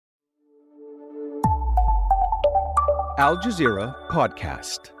Al Jazeera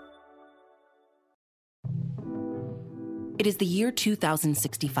Podcast. It is the year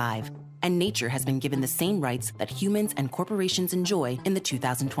 2065, and nature has been given the same rights that humans and corporations enjoy in the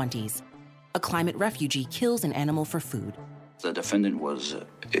 2020s. A climate refugee kills an animal for food. The defendant was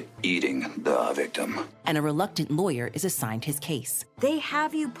eating the victim. And a reluctant lawyer is assigned his case. They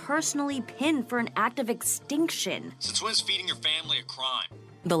have you personally pinned for an act of extinction. Since when is feeding your family a crime?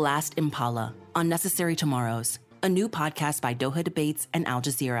 The Last Impala, Unnecessary Tomorrows, a new podcast by Doha Debates and Al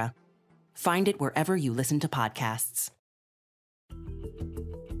Jazeera. Find it wherever you listen to podcasts.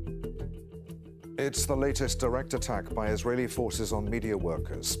 It's the latest direct attack by Israeli forces on media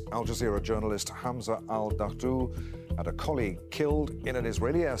workers. Al Jazeera journalist Hamza al-Dahdoux and a colleague killed in an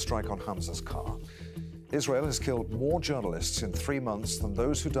Israeli airstrike on Hamza's car. Israel has killed more journalists in 3 months than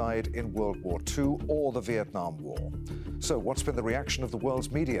those who died in World War II or the Vietnam War. So what's been the reaction of the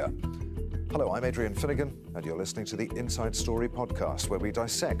world's media? Hello, I'm Adrian Finnegan, and you're listening to the Inside Story podcast, where we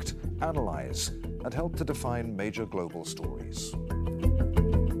dissect, analyze, and help to define major global stories.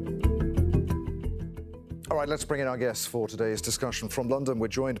 All right, let's bring in our guests for today's discussion. From London, we're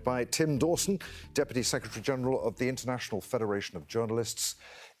joined by Tim Dawson, Deputy Secretary-General of the International Federation of Journalists.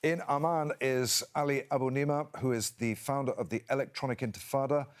 In Amman is Ali Abunimah, who is the founder of the Electronic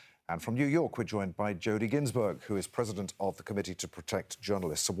Intifada. And from New York, we're joined by Jody Ginsberg, who is president of the Committee to Protect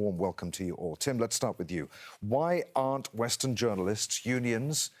Journalists. A warm welcome to you all. Tim, let's start with you. Why aren't Western journalists,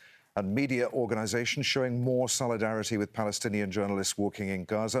 unions, and media organizations showing more solidarity with Palestinian journalists working in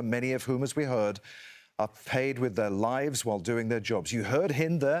Gaza, many of whom, as we heard, are paid with their lives while doing their jobs? You heard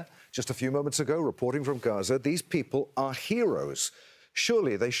Hind there just a few moments ago, reporting from Gaza. These people are heroes.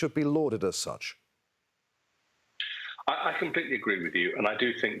 Surely they should be lauded as such. I completely agree with you, and I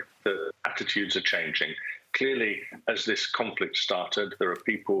do think that attitudes are changing. Clearly, as this conflict started, there are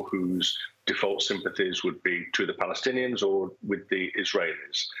people whose default sympathies would be to the Palestinians or with the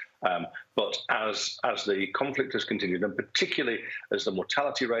Israelis. But as the conflict has continued, and particularly as the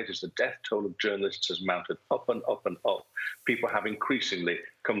mortality rate, as the death toll of journalists has mounted up and up and up, people have increasingly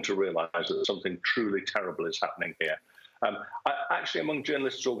come to realise that something truly terrible is happening here. Actually, among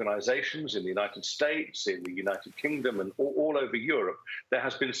journalists' organisations in the United States, in the United Kingdom, and all over Europe, there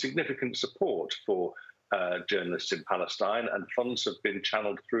has been significant support for journalists in Palestine, and funds have been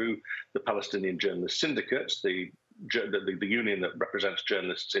channeled through the Palestinian Journalist Syndicate, the union that represents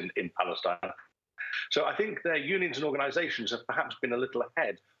journalists in Palestine. So I think their unions and organisations have perhaps been a little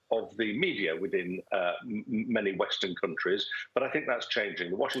ahead of the media within many Western countries, but I think that's changing.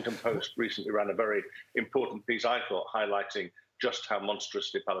 The Washington Post recently ran a very important piece, I thought, highlighting just how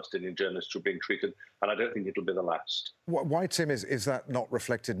monstrously Palestinian journalists were being treated, and I don't think it'll be the last. Why, Tim, is that not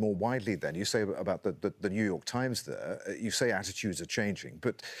reflected more widely then? You say about the New York Times there, you say attitudes are changing,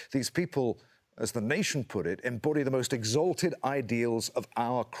 but these people, as The Nation put it, embody the most exalted ideals of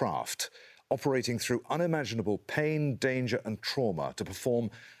our craft, operating through unimaginable pain, danger and trauma to perform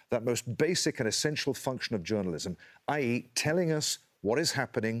that most basic and essential function of journalism, i.e. telling us what is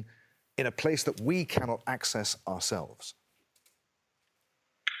happening in a place that we cannot access ourselves.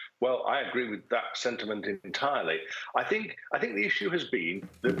 Well, I agree with that sentiment entirely. I think the issue has been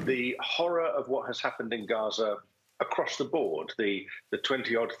that the horror of what has happened in Gaza across the board, the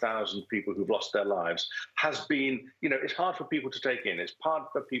 20-odd thousand people who've lost their lives, has been, it's hard for people to take in. It's hard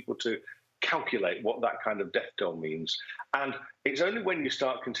for people to calculate what that kind of death toll means. And it's only when you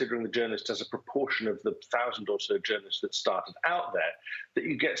start considering the journalists as a proportion of the 1,000 or so journalists that started out there that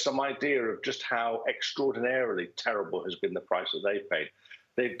you get some idea of just how extraordinarily terrible has been the price that they've paid.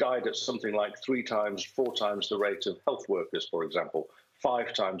 They've died at something like 3 times, 4 times the rate of health workers, for example,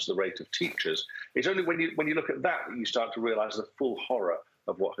 5 times the rate of teachers. It's only when you look at that you start to realise the full horror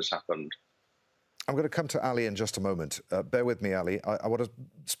of what has happened. I'm going to come to Ali in just a moment. Bear with me, Ali. I want to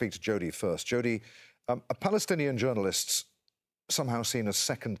speak to Jody first. Jody, are Palestinian journalists somehow seen as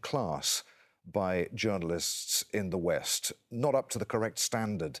second class by journalists in the West, not up to the correct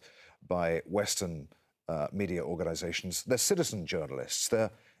standard by Western media organisations? They're citizen journalists.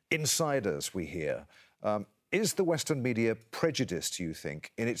 They're insiders, we hear. Is the Western media prejudiced, do you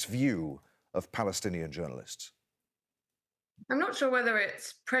think, in its view of Palestinian journalists? I'm not sure whether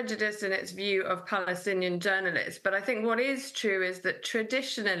it's prejudice in its view of Palestinian journalists, but I think what is true is that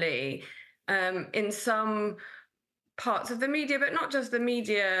traditionally, in some parts of the media, but not just the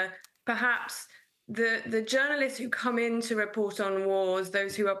media, perhaps the journalists who come in to report on wars,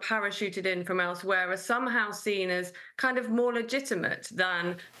 those who are parachuted in from elsewhere, are somehow seen as kind of more legitimate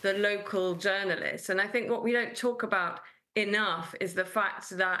than the local journalists. And I think what we don't talk about enough is the fact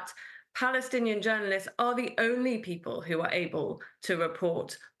that Palestinian journalists are the only people who are able to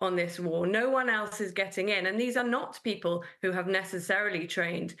report on this war. No one else is getting in. And these are not people who have necessarily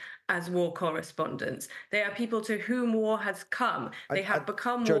trained as war correspondents. They are people to whom war has come. They have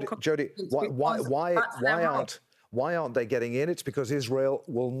become war correspondents. Jody, why aren't they getting in? It's because Israel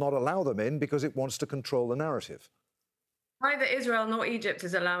will not allow them in because it wants to control the narrative. Neither Israel nor Egypt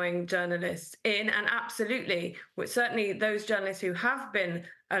is allowing journalists in, and absolutely, certainly those journalists who have been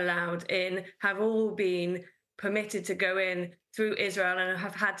allowed in have all been permitted to go in through Israel and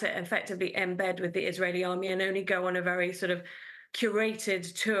have had to effectively embed with the Israeli army and only go on a very sort of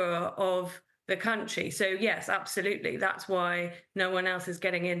curated tour of the country. So yes, absolutely, that's why no one else is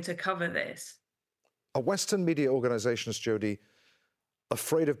getting in to cover this. Are Western media organizations, Jody,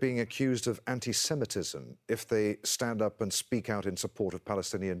 afraid of being accused of anti-Semitism if they stand up and speak out in support of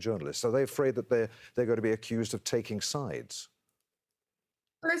Palestinian journalists? Are they afraid that they're going to be accused of taking sides?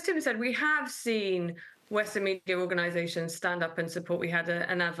 Well, as Tim said, we have seen Western media organizations stand up and support. We had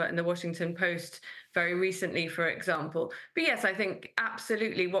an advert in the Washington Post very recently, for example. But yes, I think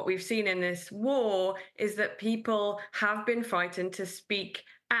absolutely what we've seen in this war is that people have been frightened to speak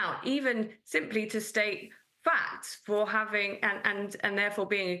out, even simply to state facts, for having and therefore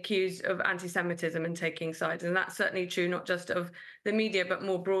being accused of anti-Semitism and taking sides. And that's certainly true not just of the media, but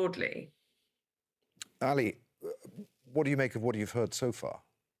more broadly. Ali, what do you make of what you've heard so far?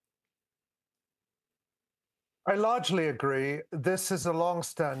 I largely agree. This is a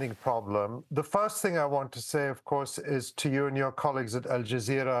long-standing problem. The first thing I want to say, of course, is to you and your colleagues at Al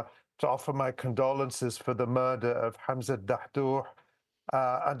Jazeera to offer my condolences for the murder of Hamza Dahdouh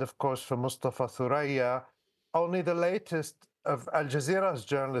and, of course, for Mustafa Thuraya. Only the latest of Al Jazeera's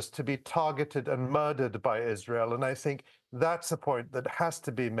journalists to be targeted and murdered by Israel. And I think that's a point that has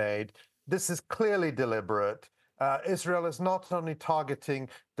to be made. This is clearly deliberate. Israel is not only targeting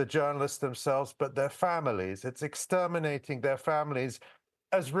the journalists themselves, but their families. It's exterminating their families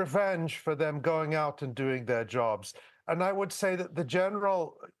as revenge for them going out and doing their jobs. And I would say that the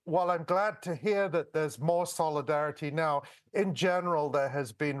general, while I'm glad to hear that there's more solidarity now, in general, there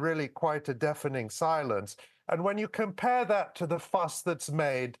has been really quite a deafening silence. And when you compare that to the fuss that's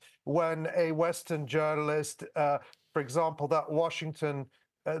made when a Western journalist, for example, that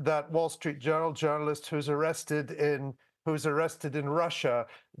Wall Street Journal journalist who's arrested in Russia,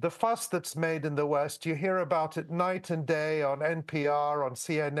 the fuss that's made in the West, you hear about it night and day on NPR, on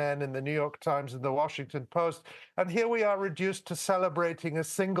CNN, in the New York Times, and the Washington Post. And here we are reduced to celebrating a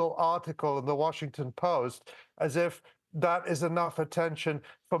single article in the Washington Post as if that is enough attention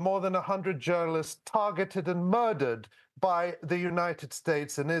for more than 100 journalists targeted and murdered by the United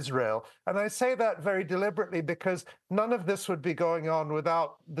States and Israel. And I say that very deliberately because none of this would be going on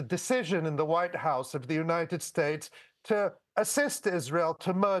without the decision in the White House of the United States to assist Israel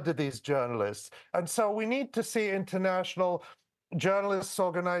to murder these journalists. And so we need to see international journalists,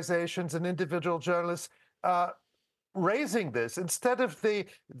 organizations, and individual journalists raising this instead of the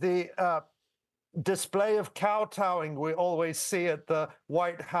display of kowtowing we always see at the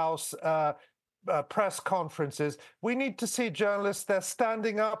White House press conferences. We need to see journalists, they're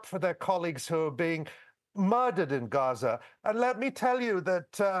standing up for their colleagues who are being murdered in Gaza. And let me tell you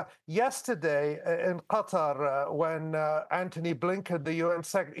that yesterday in Qatar, when Antony Blinken, the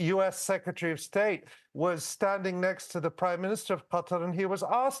US Secretary of State, was standing next to the Prime Minister of Qatar, and he was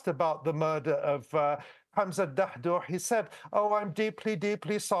asked about the murder of Hamza Dahdouh, he said, "Oh, I'm deeply,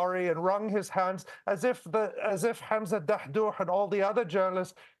 deeply sorry," and wrung his hands as if Hamza Dahdouh and all the other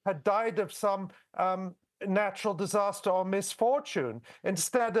journalists had died of some natural disaster or misfortune,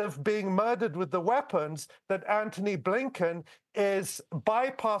 instead of being murdered with the weapons that Antony Blinken is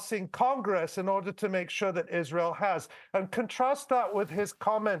bypassing Congress in order to make sure that Israel has. And contrast that with his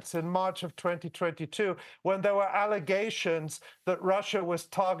comments in March of 2022, when there were allegations that Russia was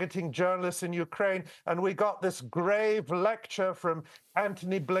targeting journalists in Ukraine, and we got this grave lecture from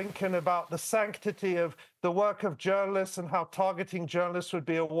Antony Blinken about the sanctity of the work of journalists and how targeting journalists would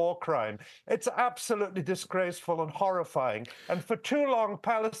be a war crime. It's absolutely disgraceful and horrifying. And for too long,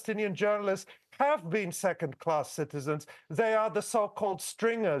 Palestinian journalists have been second-class citizens. They are the so-called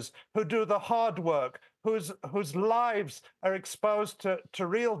stringers who do the hard work, whose lives are exposed to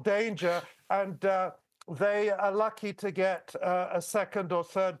real danger, and they are lucky to get a second or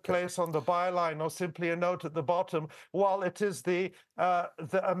third place on the byline or simply a note at the bottom, while it is the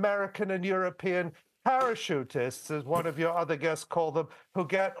American and European parachutists, as one of your other guests called them, who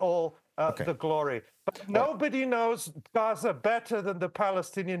get all the glory. But nobody knows Gaza better than the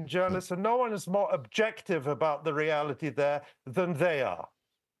Palestinian journalists, and no one is more objective about the reality there than they are.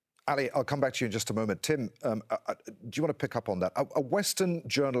 Ali, I'll come back to you in just a moment. Tim, do you want to pick up on that? Are Western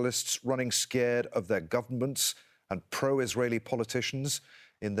journalists running scared of their governments and pro-Israeli politicians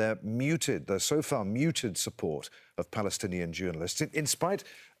in their so far muted support of Palestinian journalists, in spite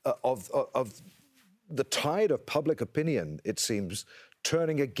of the tide of public opinion, it seems,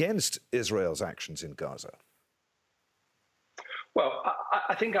 turning against Israel's actions in Gaza? Well,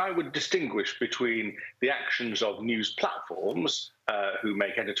 I think I would distinguish between the actions of news platforms who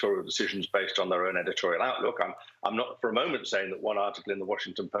make editorial decisions based on their own editorial outlook. I'm not for a moment saying that one article in the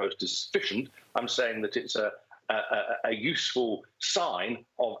Washington Post is sufficient. I'm saying that it's a useful sign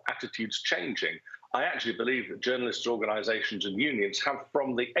of attitudes changing. I actually believe that journalists' organisations and unions have,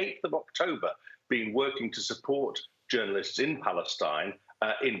 from the 8th of October, been working to support journalists in Palestine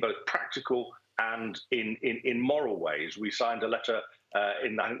in both practical and in moral ways. We signed a letter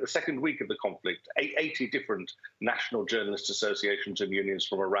in, I think, the second week of the conflict, 80 different national journalist associations and unions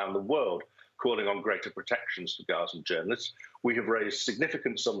from around the world calling on greater protections for Gazan journalists. We have raised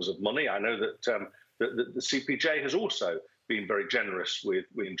significant sums of money. I know that the CPJ has also been very generous with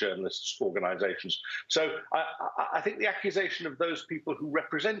journalists' organisations. So I think the accusation of those people who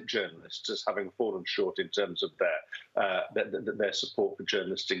represent journalists as having fallen short in terms of their support for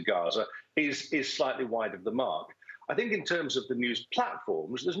journalists in Gaza is slightly wide of the mark. I think in terms of the news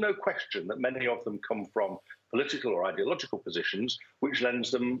platforms, there's no question that many of them come from political or ideological positions, which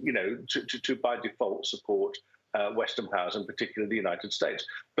lends them, to by default support Western powers, and particularly the United States.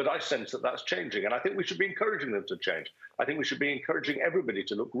 But I sense that that's changing, and I think we should be encouraging them to change. I think we should be encouraging everybody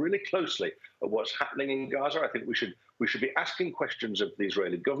to look really closely at what's happening in Gaza. I think we should be asking questions of the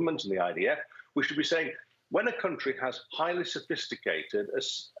Israeli government and the IDF. We should be saying, when a country has highly sophisticated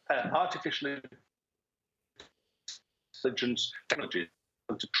artificial intelligence technologies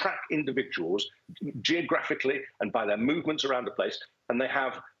to track individuals geographically and by their movements around a place, and they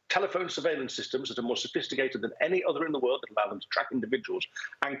have telephone surveillance systems that are more sophisticated than any other in the world that allow them to track individuals,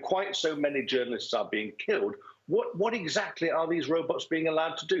 and quite so many journalists are being killed. What exactly are these robots being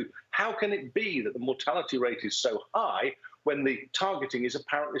allowed to do? How can it be that the mortality rate is so high when the targeting is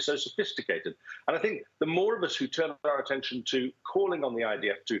apparently so sophisticated? And I think the more of us who turn our attention to calling on the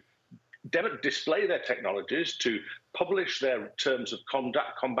IDF to display their technologies, to publish their terms of combat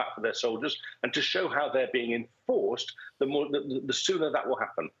for their soldiers, and to show how they're being enforced, the sooner that will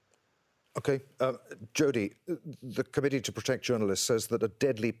happen. OK. Jody, the Committee to Protect Journalists says that a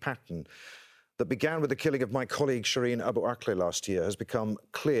deadly pattern that began with the killing of my colleague Shireen Abu Akleh last year has become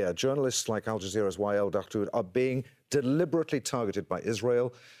clear. Journalists like Al Jazeera's Wael Dakhdoud are being deliberately targeted by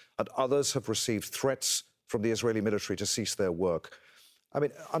Israel, and others have received threats from the Israeli military to cease their work. I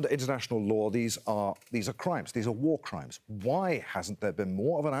mean, under international law, these are crimes. These are war crimes. Why hasn't there been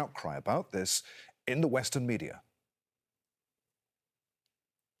more of an outcry about this in the Western media?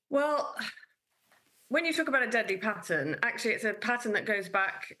 Well, when you talk about a deadly pattern, actually it's a pattern that goes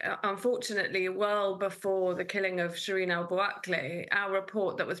back, unfortunately, well before the killing of Shireen Abu Akleh. Our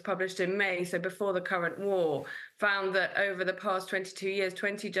report that was published in May, so before the current war, found that over the past 22 years,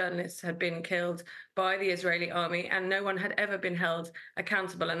 20 journalists had been killed by the Israeli army, and no one had ever been held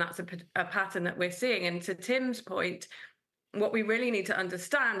accountable. And that's a pattern that we're seeing. And to Tim's point, what we really need to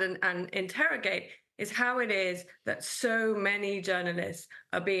understand and interrogate is how it is that so many journalists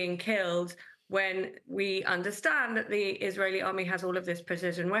are being killed, when we understand that the Israeli army has all of this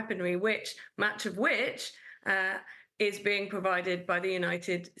precision weaponry, much of which is being provided by the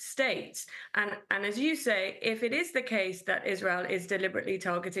United States. And as you say, if it is the case that Israel is deliberately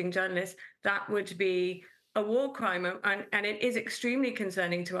targeting journalists, that would be a war crime. And it is extremely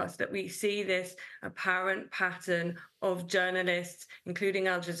concerning to us that we see this apparent pattern of journalists, including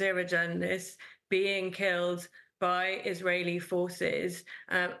Al Jazeera journalists, being killed by Israeli forces,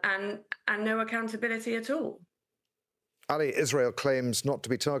 and no accountability at all. Ali, Israel claims not to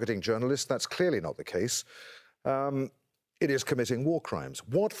be targeting journalists. That's clearly not the case. It is committing war crimes.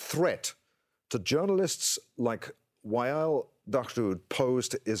 What threat to journalists like Wael Dakhdoud pose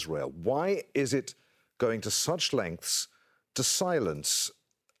to Israel? Why is it going to such lengths to silence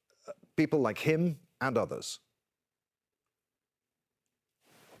people like him and others?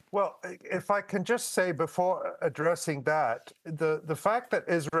 Well, if I can just say before addressing that, the fact that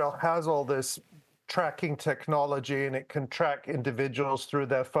Israel has all this tracking technology and it can track individuals through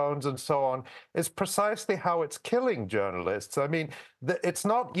their phones and so on is precisely how it's killing journalists. I mean, it's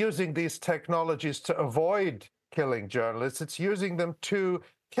not using these technologies to avoid killing journalists, it's using them to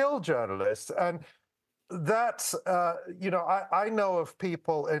kill journalists. And that's, I know of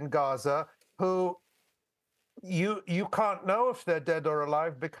people in Gaza who you can't know if they're dead or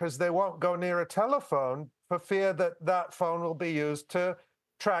alive because they won't go near a telephone for fear that that phone will be used to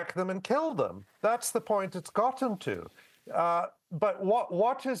track them and kill them. That's the point it's gotten to. But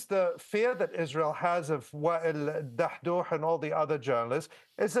what is the fear that Israel has of Wael Dahdouh and all the other journalists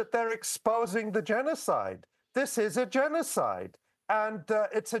is that they're exposing the genocide. This is a genocide. And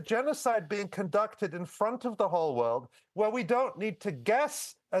it's a genocide being conducted in front of the whole world, where we don't need to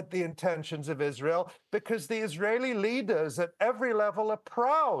guess at the intentions of Israel, because the Israeli leaders at every level are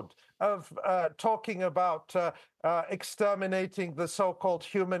proud of talking about exterminating the so-called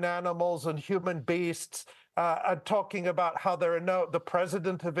human animals and human beasts, and talking about how the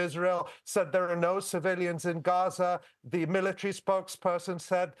president of Israel said there are no civilians in Gaza. The military spokesperson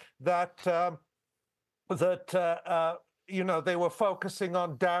said that they were focusing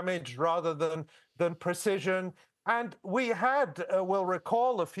on damage rather than precision. And we had, we'll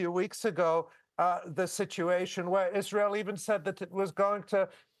recall a few weeks ago, the situation where Israel even said that it was going to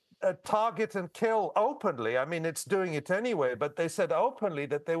target and kill openly. I mean, it's doing it anyway, but they said openly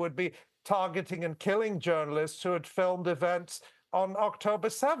that they would be targeting and killing journalists who had filmed events on October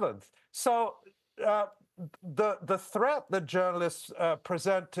 7th. So the threat that journalists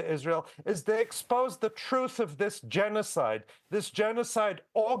present to Israel is they expose the truth of this genocide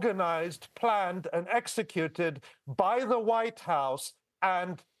organized, planned, and executed by the White House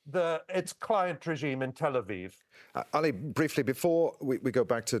and its client regime in Tel Aviv. Ali, briefly, before we go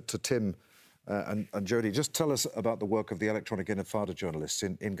back to Tim and Jody, just tell us about the work of the Electronic Intifada journalists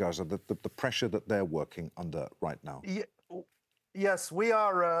in Gaza, the pressure that they're working under right now. Yes, we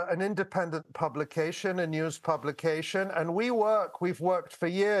are an independent publication, a news publication, and we've worked for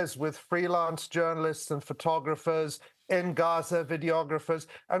years with freelance journalists and photographers in Gaza, videographers,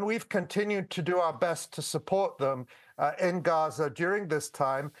 and we've continued to do our best to support them in Gaza during this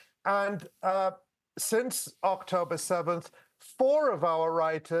time. And since October 7th, 4 of our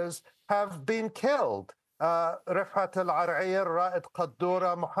writers have been killed. Rifat al-Ar'ir, Ra'id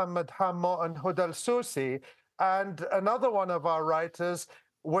Qaddura, Muhammad Hammo, and Huda al-Susi. And another one of our writers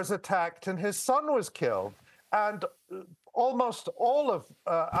was attacked and his son was killed. And almost all of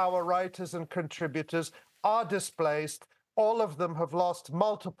our writers and contributors are displaced. All of them have lost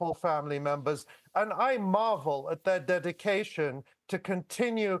multiple family members. And I marvel at their dedication to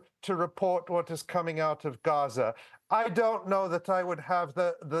continue to report what is coming out of Gaza. I don't know that I would have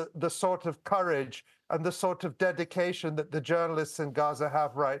the sort of courage and the sort of dedication that the journalists in Gaza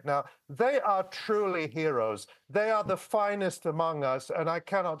have right now. They are truly heroes. They are the finest among us, and I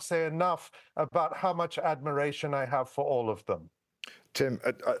cannot say enough about how much admiration I have for all of them. Tim,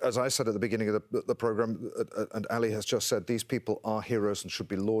 as I said at the beginning of the program, and Ali has just said, these people are heroes and should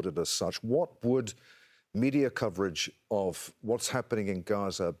be lauded as such. What would media coverage of what's happening in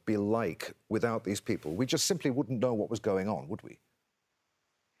Gaza be like without these people? We just simply wouldn't know what was going on, would we?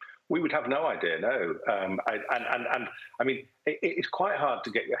 We would have no idea, no. I mean, it's quite hard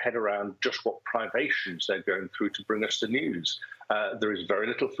to get your head around just what privations they're going through to bring us the news. There is very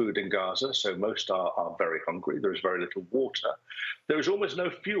little food in Gaza, so most are very hungry. There is very little water. There is almost no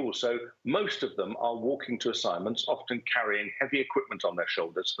fuel, so most of them are walking to assignments, often carrying heavy equipment on their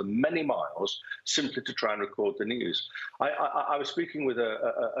shoulders for many miles, simply to try and record the news. I was speaking with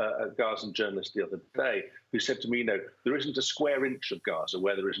a Gazan journalist the other day who said to me, there isn't a square inch of Gaza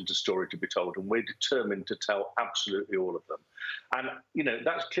where there isn't a story to be told, and we're determined to tell absolutely all of them. And,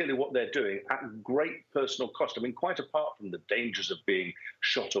 that's clearly what they're doing at great personal cost. I mean, quite apart from the dangers of being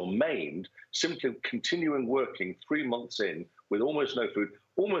shot or maimed, simply continuing working 3 months in with almost no food.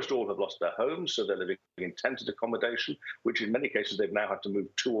 Almost all have lost their homes, so they're living in tented accommodation, which in many cases they've now had to move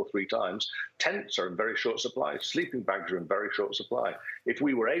 2 or 3 times. Tents are in very short supply. Sleeping bags are in very short supply. If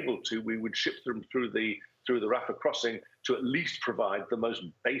we were able to, we would ship them through the Rafah crossing to at least provide the most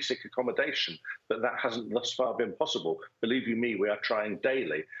basic accommodation, but that hasn't thus far been possible. Believe you me, we are trying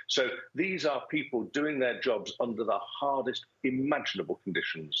daily. So these are people doing their jobs under the hardest imaginable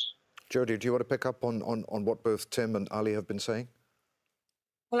conditions. Jody, do you want to pick up on what both Tim and Ali have been saying?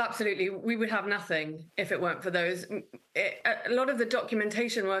 Well, absolutely. We would have nothing if it weren't for those. A lot of the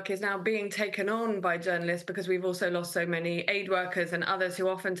documentation work is now being taken on by journalists because we've also lost so many aid workers and others who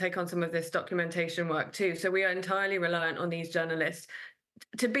often take on some of this documentation work too. So we are entirely reliant on these journalists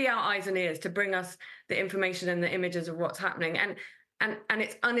to be our eyes and ears, to bring us the information and the images of what's happening. And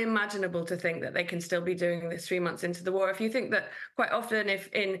it's unimaginable to think that they can still be doing this 3 months into the war. If you think that quite often if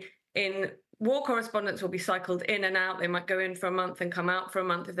in war correspondents will be cycled in and out. They might go in for a month and come out for a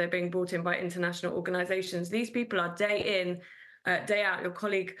month if they're being brought in by international organizations. These people are day in, day out. Your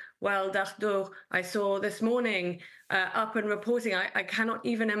colleague, Wael Dahdouh, I saw this morning up and reporting. I cannot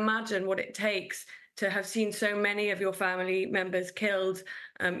even imagine what it takes to have seen so many of your family members killed,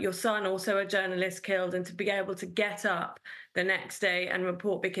 your son also a journalist killed, and to be able to get up the next day and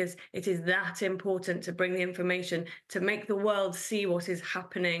report, because it is that important to bring the information, to make the world see what is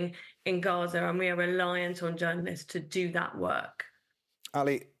happening in Gaza, and we are reliant on journalists to do that work.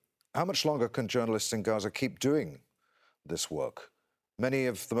 Ali, how much longer can journalists in Gaza keep doing this work? Many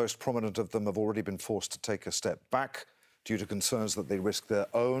of the most prominent of them have already been forced to take a step back due to concerns that they risk their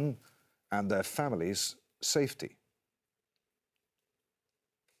own and their families' safety.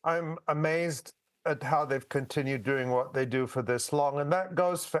 I'm amazed at how they've continued doing what they do for this long. And that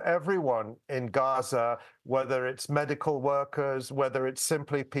goes for everyone in Gaza, whether it's medical workers, whether it's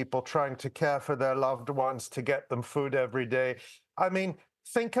simply people trying to care for their loved ones, to get them food every day. I mean,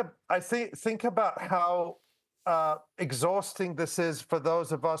 think about how exhausting this is for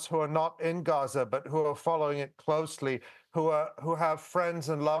those of us who are not in Gaza, but who are following it closely, who have friends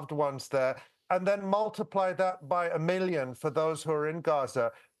and loved ones there, and then multiply that by 1 million for those who are in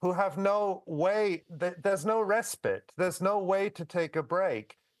Gaza, who have no way, there's no respite, there's no way to take a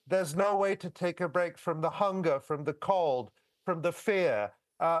break. There's no way to take a break from the hunger, from the cold, from the fear,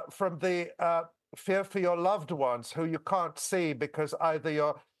 from the fear for your loved ones who you can't see because either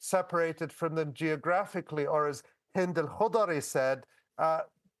you're separated from them geographically, or as Hind al-Khudari said,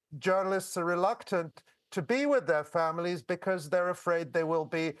 journalists are reluctant to be with their families because they're afraid they will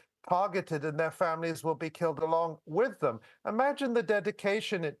be targeted and their families will be killed along with them. Imagine the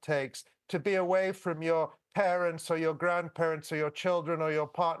dedication it takes to be away from your parents or your grandparents or your children or your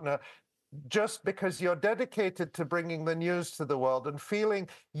partner, just because you're dedicated to bringing the news to the world and feeling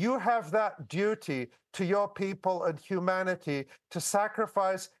you have that duty to your people and humanity to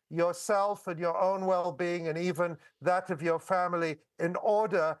sacrifice yourself and your own well-being and even that of your family in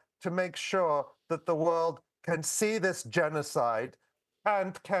order to make sure that the world can see this genocide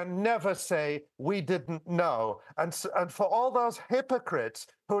and can never say, we didn't know. And for all those hypocrites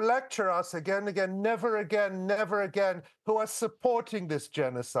who lecture us again, never again, who are supporting this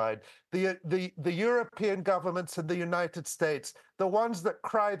genocide, the European governments in the United States, the ones that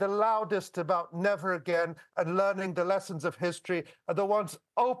cry the loudest about never again and learning the lessons of history, are the ones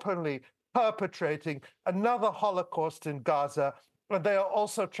openly perpetrating another Holocaust in Gaza. And they are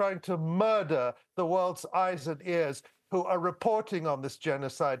also trying to murder the world's eyes and ears who are reporting on this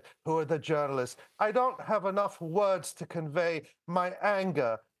genocide, who are the journalists. I don't have enough words to convey my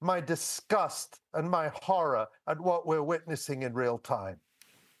anger, my disgust, and my horror at what we're witnessing in real time.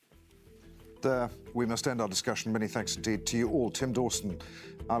 There, we must end our discussion. Many thanks indeed to you all, Tim Dawson,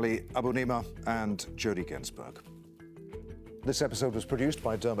 Ali Abunimah, and Jodie Ginsberg. This episode was produced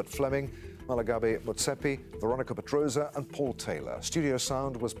by Dermot Fleming, Malagabe Motsepi, Veronica Petroza, and Paul Taylor. Studio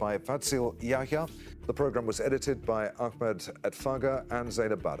sound was by Fadzil Yahya. The program was edited by Ahmed Etfaga and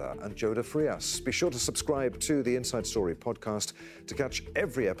Zainab Bada and Joda Frias. Be sure to subscribe to the Inside Story podcast to catch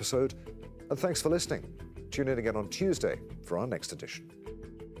every episode. And thanks for listening. Tune in again on Tuesday for our next edition.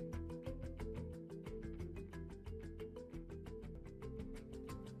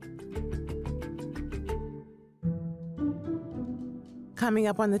 Coming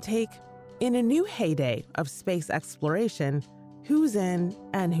up on The Take, in a new heyday of space exploration, who's in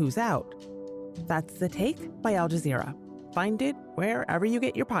and who's out? That's The Take by Al Jazeera. Find it wherever you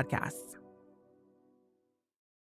get your podcasts.